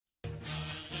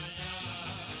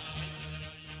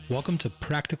Welcome to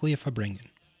Practically a Farbrengen,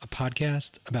 a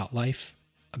podcast about life,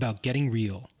 about getting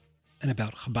real, and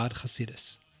about Chabad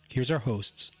Hasidus. Here's our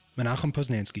hosts, Menachem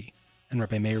Poznansky and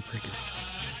Rabbi Meir Prager.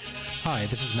 Hi,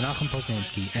 this is Menachem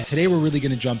Poznansky, and today we're really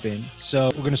going to jump in. So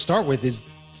what we're going to start with is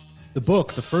the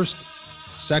book, the first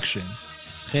section,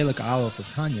 Chelik Aleph of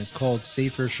Tanya, is called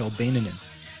Sefer Shel Beinanim.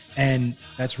 And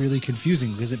that's really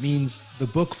confusing because it means the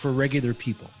book for regular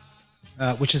people,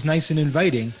 which is nice and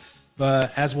inviting.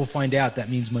 But as we'll find out, that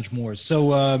means much more.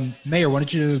 So, Meir, why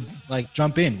don't you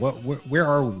jump in? Where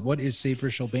are we? What is Sefer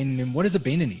Shel Beinanim? What is a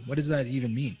Beinani? What does that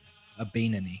even mean? A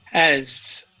Beinani?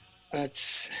 There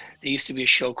used to be a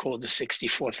show called the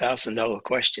 $64,000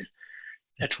 question.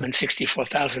 That's when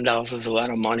 $64,000 was a lot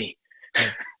of money.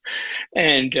 Right.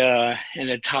 And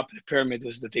the top of the pyramid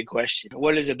was the big question.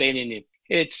 What is a Beinani?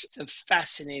 It's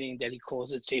fascinating that he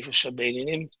calls it Sefer Shel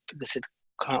Beinanim because it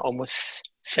kind of almost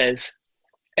says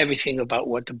everything about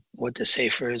what the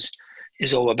Sefer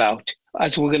is all about.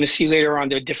 As we're going to see later on,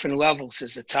 there are different levels.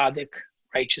 There's a tzaddik,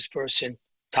 righteous person,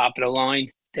 top of the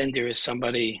line. Then there is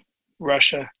somebody,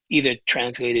 Russia, either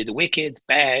translated wicked,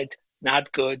 bad, not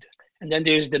good. And then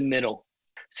there's the middle.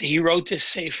 So he wrote this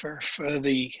Sefer for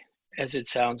the, as it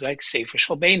sounds like, Sefer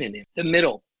Shel Beinanim, the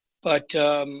middle. But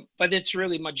it's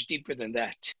really much deeper than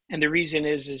that. And the reason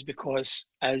is because,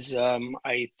 as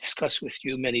I discussed with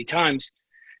you many times,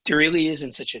 there really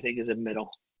isn't such a thing as a middle.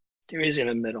 There isn't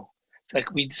a middle. It's like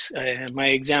my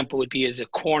example would be as a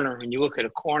corner. When you look at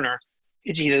a corner,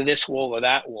 it's either this wall or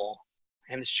that wall.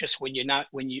 And it's just when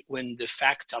the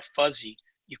facts are fuzzy,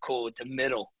 you call it the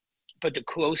middle. But the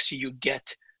closer you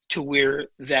get to where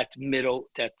that middle,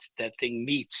 that thing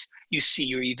meets, you see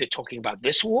you're either talking about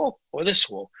this wall or this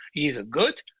wall. You're either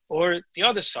good or the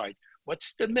other side.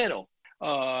 What's the middle?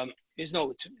 A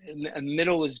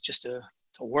middle is just a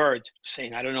word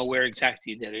saying I don't know where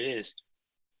exactly that it is.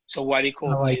 So why do you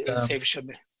call it Sefer Shel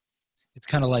Beinanim? It's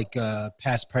kind of like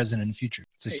past, present, and future.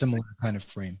 It's a similar kind of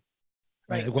frame.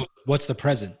 Right? What's the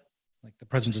present? Like the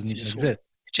present doesn't even exist.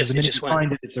 The minute you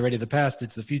find it, it's already the past.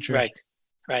 It's the future.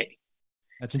 Right.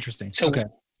 That's interesting. So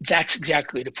that's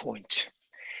exactly the point.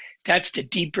 That's the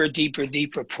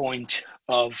deeper point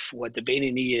of what the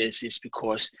Beinani is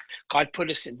because God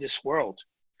put us in this world,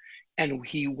 and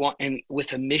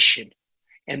with a mission.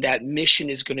 And that mission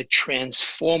is going to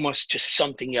transform us to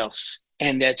something else.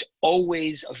 And that's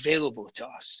always available to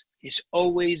us. It's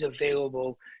always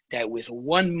available that with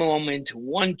one moment,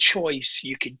 one choice,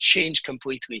 you can change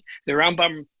completely. The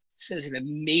Rambam says an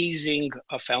amazing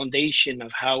foundation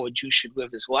of how a Jew should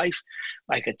live his life.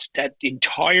 Like it's that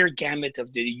entire gamut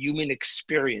of the human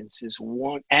experience is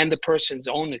one, and the person's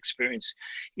own experience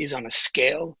is on a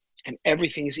scale, and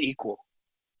everything is equal.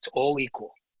 It's all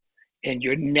equal. And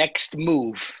your next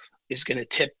move is going to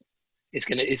tip. It's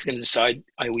going to decide: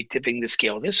 are we tipping the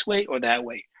scale this way or that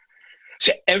way?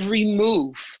 So every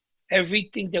move,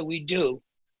 everything that we do,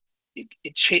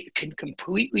 it can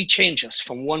completely change us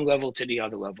from one level to the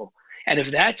other level. And if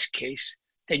that's the case,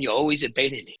 then you're always a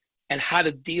Beinani. And how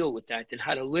to deal with that and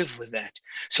how to live with that.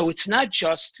 So it's not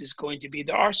just is going to be.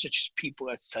 There are such people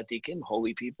as tzaddikim,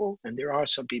 holy people, and there are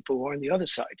some people who are on the other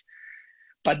side.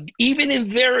 But even in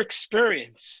their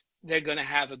experience, they're going to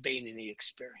have a Beinani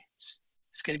experience.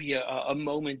 It's going to be a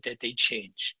moment that they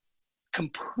change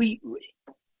completely,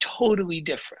 totally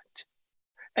different.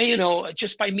 And,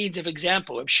 just by means of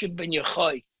example, Reb Shimon ben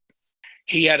Yochai,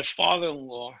 he had a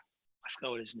father-in-law, I forgot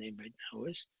what his name right now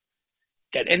is,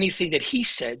 that anything that he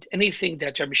said, anything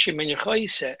that Reb Shimon ben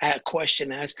Yochai said,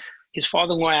 question as, his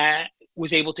father-in-law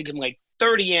was able to give him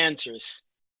 30 answers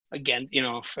again,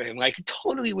 for him. It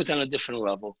totally was on a different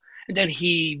level. And then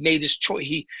he made his choice.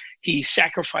 He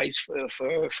sacrificed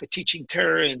for teaching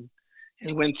Torah, and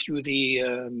he went through the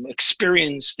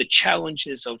experience, the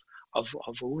challenges of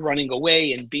running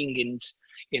away and being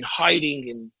in hiding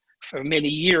and for many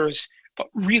years, but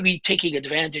really taking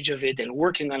advantage of it and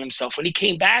working on himself. When he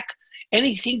came back,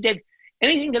 anything that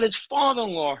his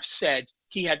father-in-law said,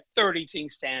 he had 30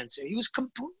 things to answer. He was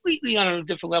completely on a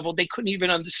different level. They couldn't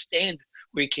even understand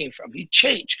where he came from. He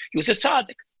changed. He was a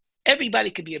tzaddik. Everybody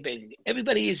could be a Beinani.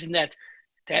 Everybody is in that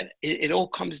it all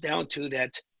comes down to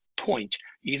that point.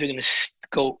 You're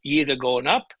either going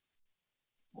up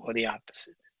or the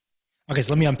opposite. Okay,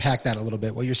 so let me unpack that a little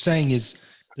bit. What you're saying is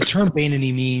the term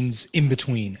Beinani means in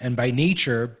between. And by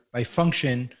nature, by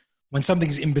function, when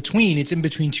something's in between, it's in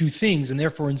between two things. And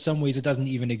therefore, in some ways, it doesn't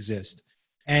even exist.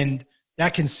 And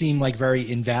that can seem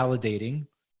very invalidating,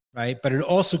 right? But it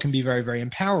also can be very, very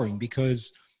empowering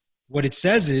because what it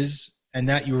says is, and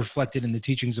that you reflected in the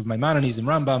teachings of Maimonides and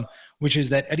Rambam, which is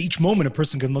that at each moment, a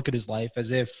person can look at his life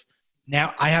as if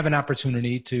now I have an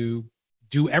opportunity to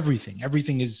do everything.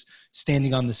 Everything is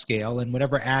standing on the scale, and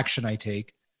whatever action I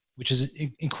take, which is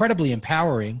incredibly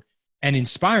empowering and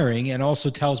inspiring, and also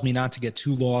tells me not to get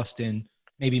too lost in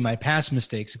maybe my past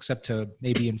mistakes, except to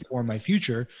maybe inform my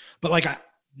future. But like,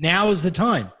 now is the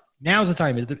time. Now is the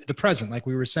time, the present, like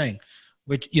we were saying,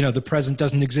 which, you know, the present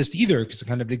doesn't exist either, because it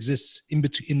kind of exists in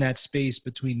between, in that space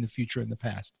between the future and the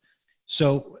past.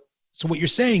 So what you're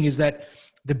saying is that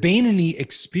the Beinoni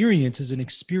experience is an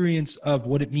experience of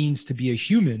what it means to be a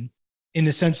human, in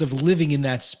the sense of living in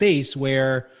that space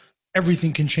where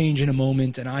everything can change in a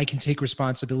moment and I can take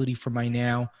responsibility for my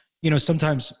now. You know,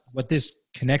 sometimes what this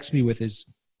connects me with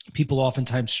is people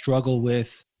oftentimes struggle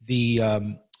with the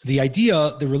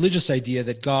idea, the religious idea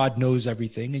that God knows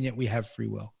everything and yet we have free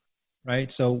will,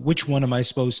 right? So which one am I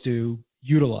supposed to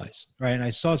utilize, right? And I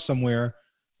saw somewhere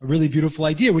a really beautiful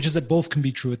idea, which is that both can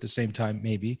be true at the same time,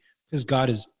 maybe, because God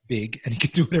is big and he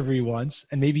can do whatever he wants.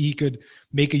 And maybe he could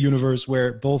make a universe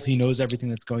where both he knows everything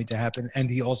that's going to happen and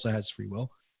he also has free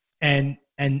will. And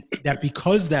that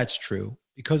because that's true,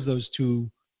 because those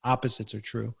two opposites are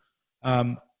true,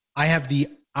 I have the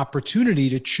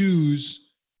opportunity to choose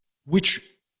which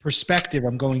perspective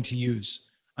I'm going to use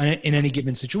in any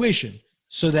given situation,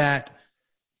 so that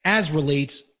as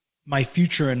relates my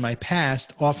future and my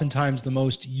past, oftentimes the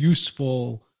most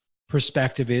useful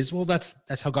perspective is, well,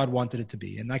 that's how God wanted it to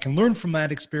be. And I can learn from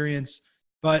that experience,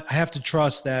 but I have to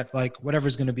trust that, like,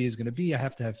 whatever's going to be is going to be. I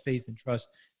have to have faith and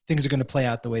trust things are going to play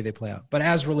out the way they play out. But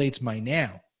as relates my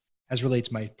now, as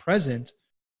relates my present,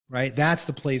 right? That's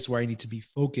the place where I need to be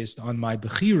focused on my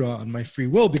bechira, on my free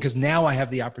will, because now I have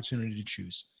the opportunity to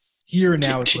choose. Here and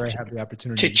now is where I have the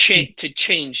opportunity to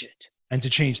change it. And to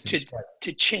change things.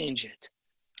 To change it.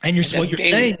 And what you're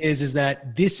saying is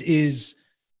that this is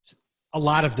a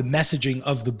lot of the messaging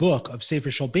of the book of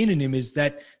Sefer Shel Beinanim, is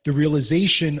that the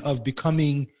realization of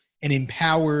becoming an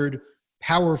empowered,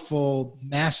 powerful,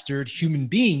 mastered human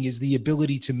being is the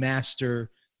ability to master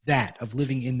that, of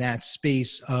living in that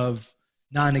space of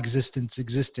non-existence,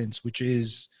 existence, which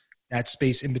is that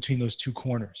space in between those two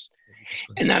corners.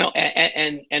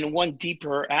 And one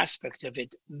deeper aspect of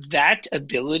it, that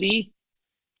ability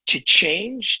to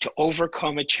change, to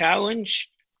overcome a challenge,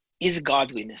 is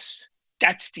godliness.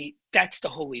 That's the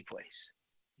holy place.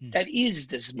 That is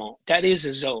the zone. That is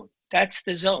a zone. That's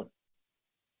the zone.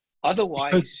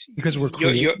 Otherwise, because we're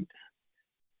created.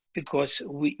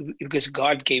 Because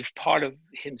God gave part of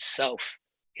himself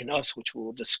in us, which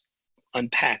we'll just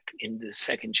unpack in the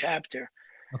second chapter.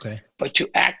 Okay. But to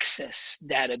access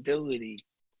that ability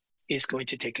is going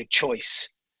to take a choice.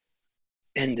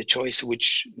 And the choice,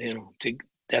 which,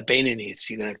 that Beinoni is,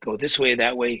 you're going to go this way,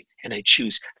 that way, and I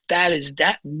choose. That is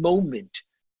that moment,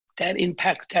 that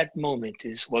impact, that moment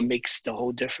is what makes the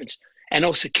whole difference, and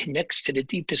also connects to the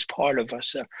deepest part of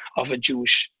us, of a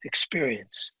Jewish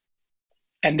experience.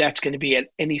 And that's going to be at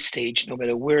any stage, no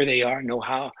matter where they are,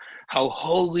 how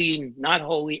holy, not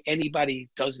holy, anybody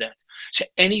does that. So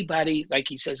anybody, like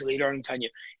he says later on in Tanya,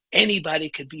 anybody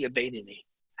could be a Beinoni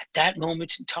at that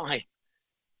moment in time.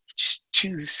 Just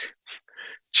choose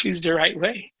the right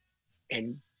way.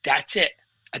 And that's it.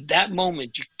 At that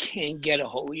moment, you can't get a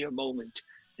holier moment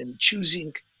than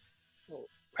choosing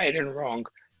right and wrong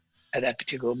at that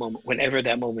particular moment, whenever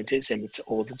that moment is, and it's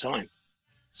all the time.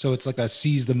 So it's like a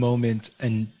seize the moment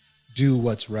and do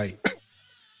what's right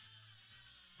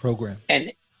program.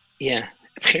 And the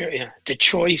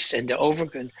choice and the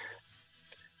overcome,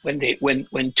 when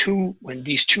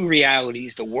these two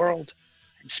realities, the world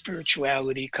and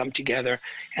spirituality, come together,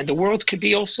 and the world could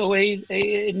be also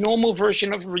a normal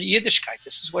version of Yiddishkeit.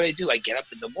 This is what I do. I get up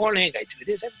in the morning, I do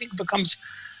this, everything becomes,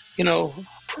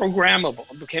 programmable,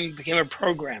 became a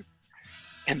program.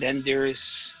 And then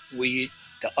there's the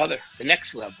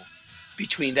next level.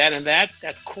 Between that and that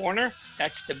corner,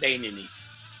 that's the Beinoni.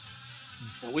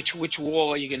 Now, which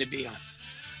wall are you going to be on?